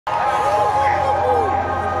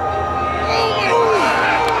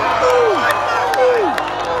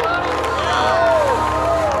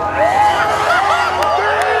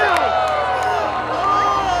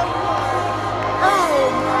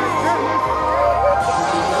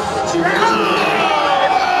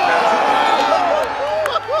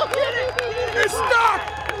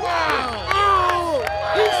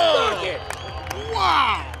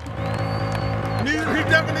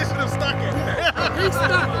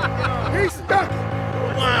Duck!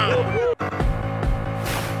 Wow!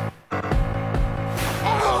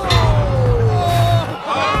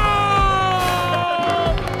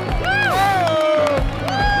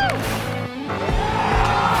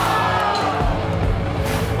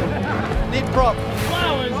 Neat prop.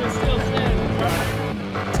 Flowers are still standing.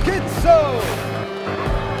 Schizo!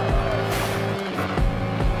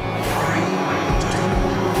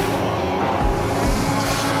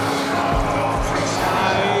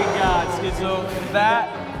 So that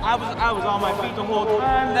I was on my feet the whole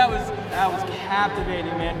time. That was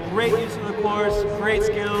captivating, man. Great use of the course, great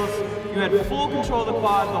skills. You had full control of the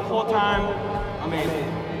quad the whole time. Amazing.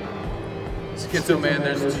 Schizo, man,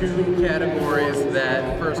 there's two categories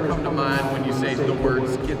that first come to mind when you say the word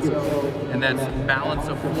schizo, and that's balance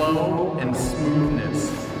of flow and smoothness.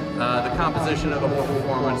 The composition of the whole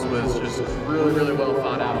performance was just really, really well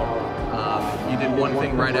thought out. You did one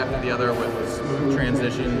thing right after the other with smooth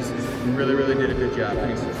transitions. You really, really did a good job.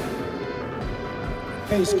 Thanks.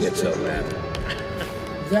 Hey, Schizo, man.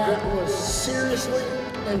 That was seriously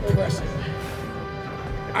impressive.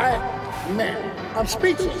 I'm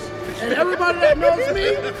speechless. And everybody that knows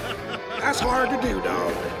me, that's hard to do,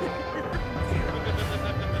 dog.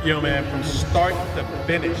 Yo, man, from start to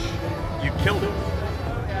finish, you killed it.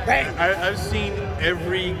 I've seen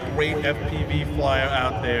every great FPV flyer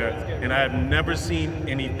out there, and I have never seen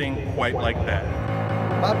anything quite like that.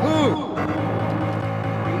 Babu!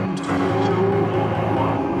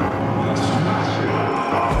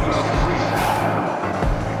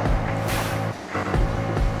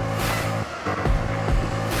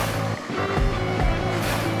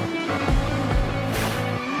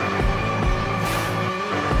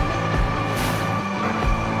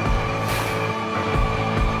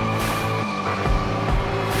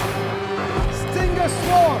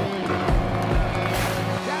 Swarm!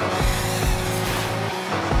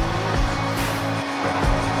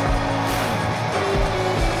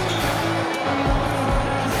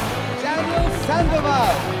 Daniel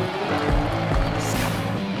Sandoval!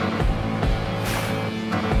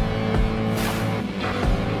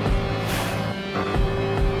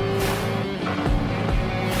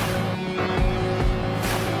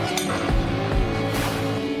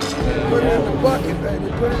 Put it in the bucket, baby.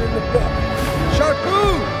 Put it in the bucket.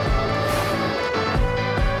 Sharpoo!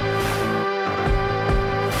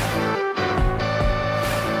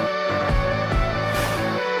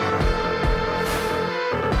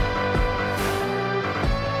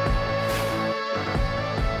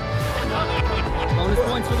 Bonus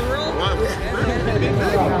points for the roll.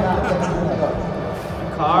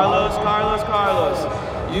 Carlos,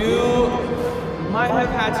 you might have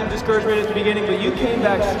had some discouragement at the beginning, but you came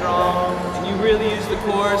back strong, and you really used the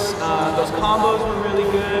course. Those combos were really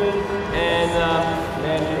good, and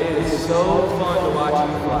it is so fun to watch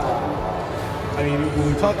you fly. I mean,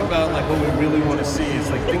 when we talk about like what we really want to see, it's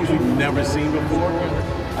like things we've never seen before.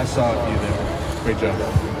 I saw a few there. Great job.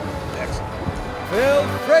 Excellent. Phil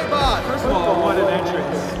Freibot! First of all, what an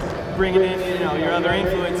entrance. Bringing in, your other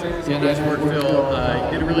influences. Yeah, nice work, Phil.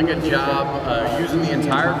 You did a really good job using the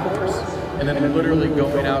entire course, and then literally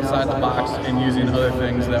going outside the box and using other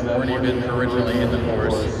things that weren't even originally in the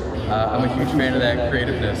course. I'm a huge fan of that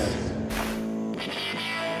creativeness.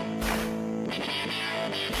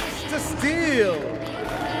 To steal!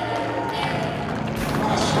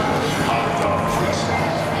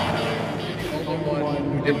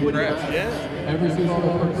 Who did crash? Yeah. Every single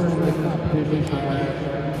person in this competition,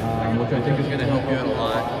 which I think is going to help you out a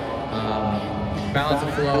lot. Balance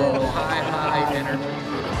of flow, high energy.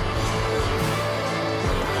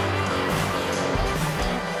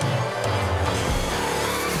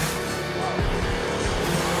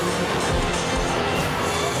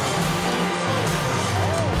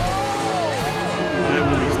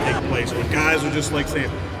 Place where guys are just like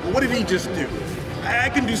saying, well, what did he just do? I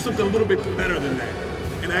can do something a little bit better than that.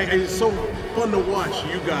 And it's so fun to watch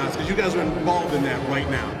you guys, because you guys are involved in that right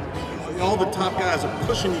now. All the top guys are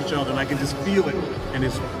pushing each other, and I can just feel it, and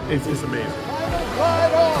it's amazing.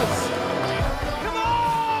 Come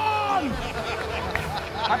on!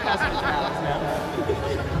 I pass it to Alex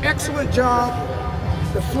now. Excellent job.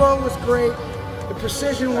 The flow was great. The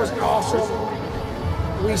precision was awesome.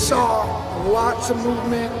 We saw lots of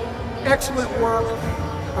movement. Excellent work.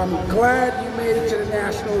 I'm glad you made it to the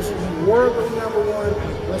Nationals. You were the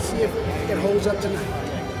 #1. Let's see if it holds up tonight.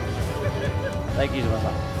 Thank you,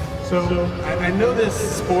 Joel. So I know this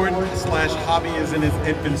sport slash hobby is in its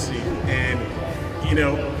infancy, and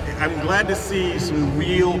I'm glad to see some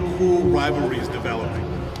real cool rivalries developing.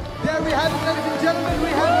 There we have it, ladies and gentlemen. We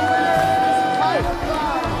have the winner of this